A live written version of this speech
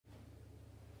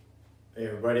Hey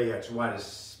everybody, I just wanted to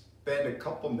spend a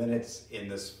couple minutes in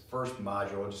this first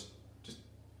module just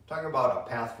talking about a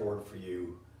path forward for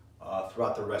you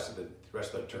throughout the rest of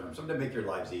the term. Something to make your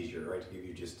lives easier, right? To give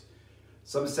you just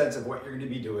some sense of what you're going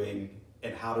to be doing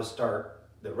and how to start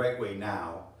the right way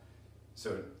now.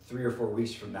 So 3 or 4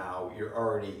 weeks from now,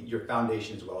 your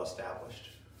foundation is well established,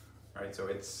 right? So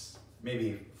it's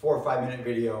maybe 4 or 5 minute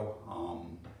video.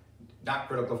 Not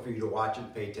critical for you to watch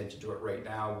it, pay attention to it right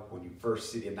now when you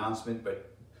first see the announcement,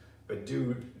 but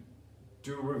do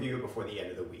review it before the end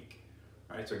of the week.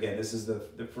 All right, so again, this is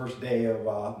the first day of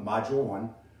module 1.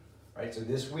 Right, so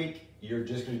this week you're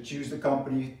just going to choose the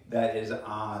company that is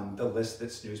on the list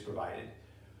that Snooze provided.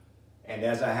 And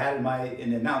as I had in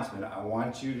the announcement, I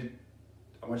want you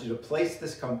to place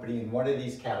this company in one of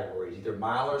these categories, either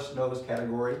mile or snows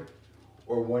category,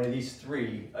 or one of these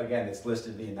 3, again, that's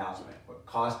listed in the announcement,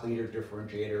 cost leader,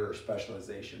 differentiator, or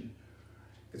specialization.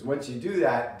 Because once you do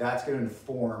that, that's going to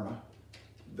inform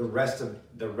the rest of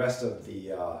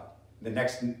the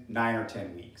next 9 or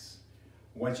 10 weeks.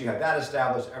 Once you have that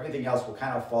established, everything else will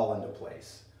kind of fall into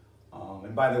place.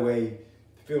 And by the way,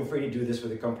 feel free to do this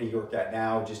with the company you work at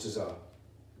now, just as a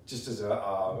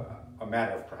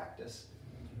matter of practice,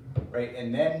 right?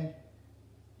 And then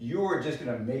you are just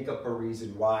going to make up a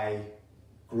reason why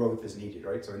growth is needed,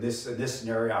 right? So in this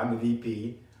scenario, I'm the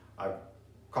VP. I've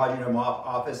called you to my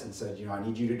office and said, I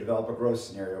need you to develop a growth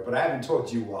scenario, but I haven't told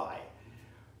you why,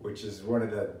 which is one of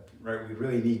the, right, you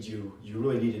really need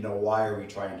to know why are we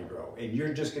trying to grow, and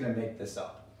you're just gonna make this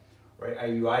up, right? Are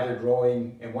you either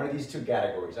growing in one of these 2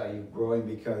 categories? Are you growing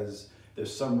because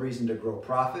there's some reason to grow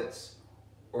profits,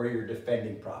 or you're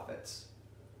defending profits?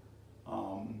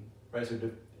 Right, so,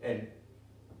 and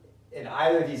in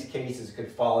either of these cases, it could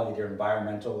fall into either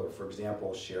environmental or, for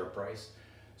example, share price.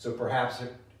 So perhaps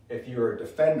if you're a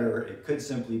defender, it could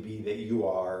simply be that you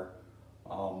are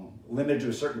limited to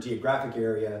a certain geographic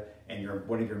area and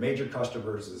one of your major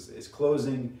customers is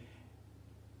closing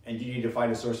and you need to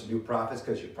find a source of new profits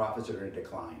because your profits are going to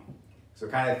decline. So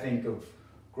kind of think of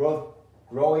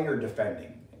growing or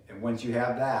defending. And once you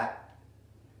have that,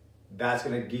 that's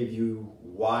going to give you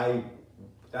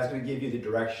the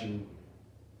direction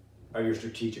of your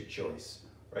strategic choice,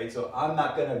 right? So I'm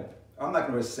not going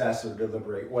to assess or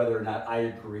deliberate whether or not I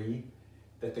agree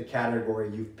that the category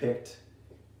you've picked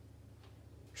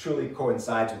truly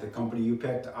coincides with the company you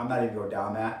picked. I'm not even going to go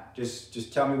down that.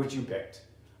 Just tell me what you picked.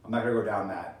 I'm not going to go down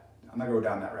that. I'm not going to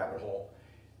go down that rabbit hole.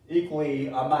 Equally,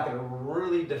 I'm not going to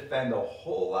really defend a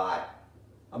whole lot.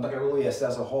 I'm not going to really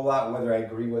assess a whole lot whether I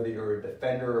agree whether you're a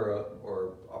defender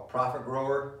or a profit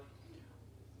grower.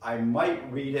 I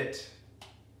might read it.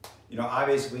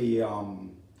 Obviously,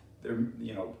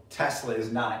 Tesla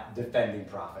is not defending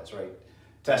profits, right?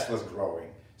 Tesla's growing.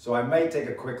 So I might take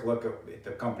a quick look at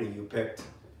the company you picked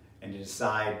and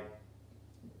decide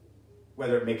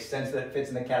whether it makes sense that it fits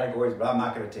in the categories, but I'm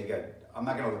not going to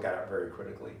look at it very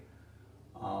critically.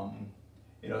 So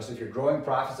if you're growing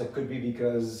profits, it could be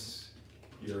because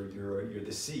you're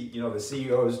the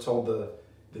CEO has told the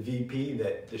VP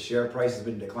that the share price has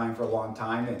been declining for a long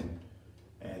time,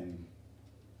 and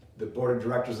the board of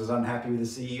directors is unhappy with the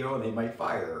CEO and they might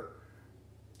fire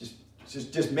her.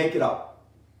 Just make it up,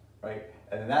 right?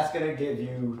 And then that's going to give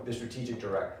you the strategic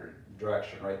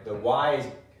direction, right? The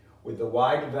why with the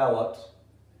why developed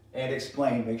and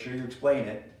explained. Make sure you explain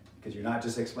it because you're not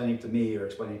just explaining it to me or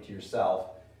explaining it to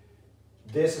yourself.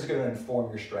 This is going to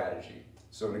inform your strategy.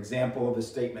 So an example of a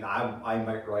statement I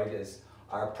might write is,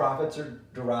 our profits are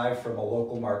derived from a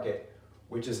local market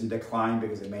which is in decline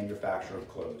because the manufacturer have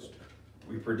closed.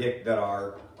 We predict that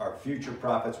our future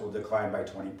profits will decline by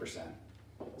 20%.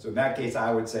 So in that case,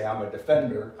 I would say I'm a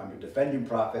defender, I'm defending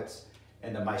profits,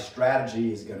 and then my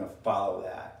strategy is going to follow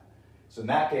that. So in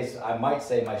that case, I might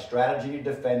say my strategy to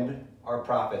defend our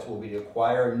profits will be to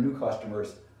acquire new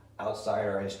customers outside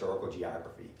our historical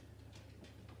geography.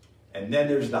 And then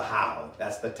there's the how,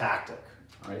 that's the tactic.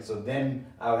 All right, so then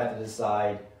I would have to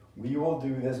decide, we will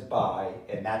do this by,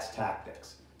 and that's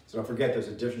tactics. So don't forget, there's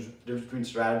a difference between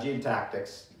strategy and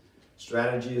tactics.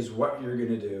 Strategy is what you're going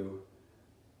to do,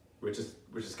 which is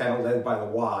kind of led by the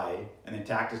why, and then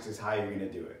tactics is how you're going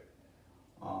to do it.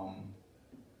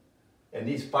 And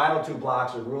these final 2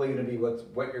 blocks are really going to be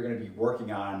what you're going to be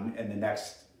working on in the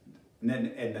next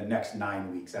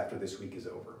 9 weeks after this week is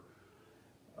over.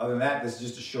 Other than that, this is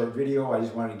just a short video. I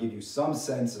just wanted to give you some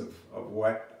sense of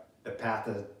what the path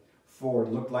forward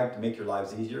looked like to make your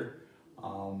lives easier.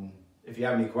 If you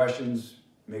have any questions,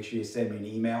 make sure you send me an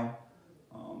email.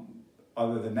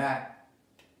 Other than that,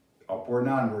 upward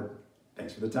and onward.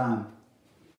 Thanks for the time.